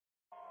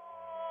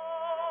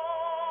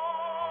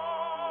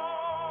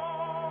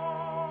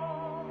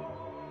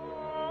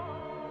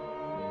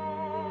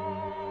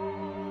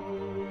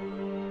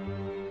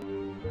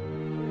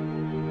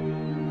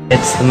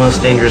It's the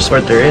most dangerous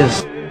sport there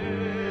is.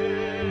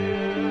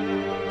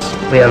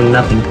 We have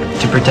nothing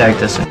to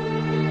protect us.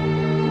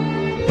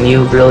 And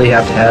you really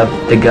have to have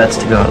the guts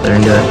to go out there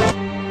and do it.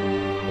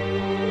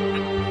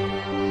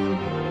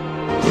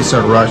 It's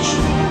a rush.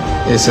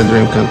 It's a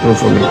dream come true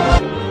for me.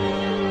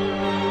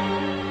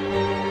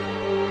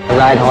 I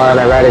ride hard,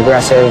 I ride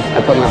aggressive,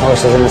 I put my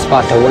horses in the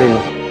spot to win.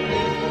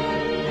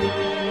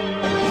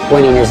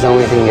 Winning is the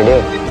only thing to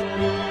do.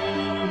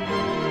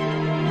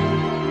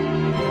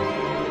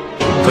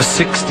 For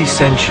 60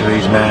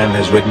 centuries, man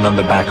has ridden on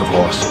the back of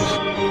horses.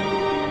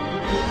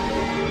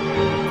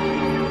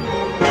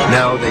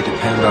 Now they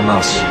depend on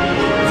us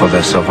for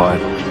their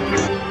survival.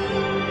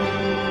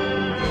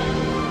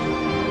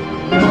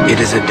 It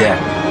is a debt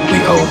we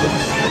owe them.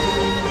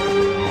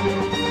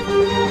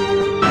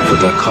 For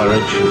their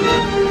courage,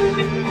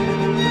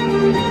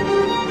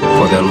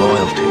 for their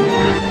loyalty.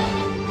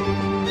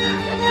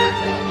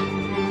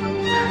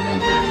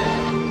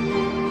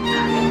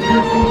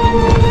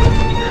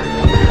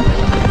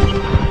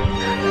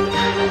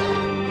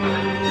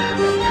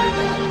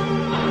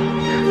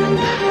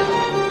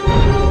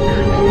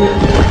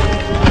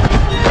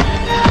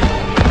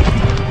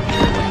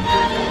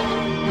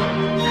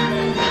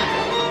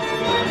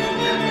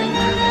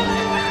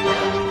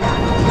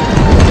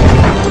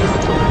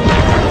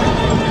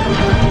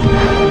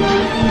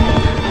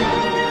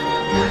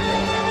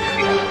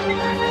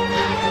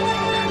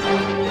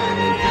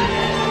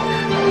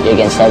 You're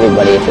against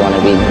everybody if you want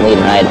to be the lead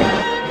rider.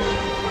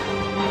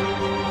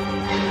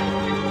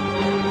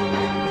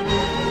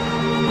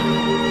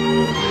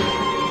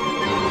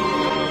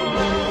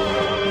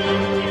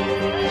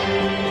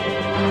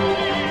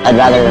 I'd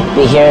rather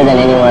be here than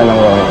anywhere in the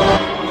world.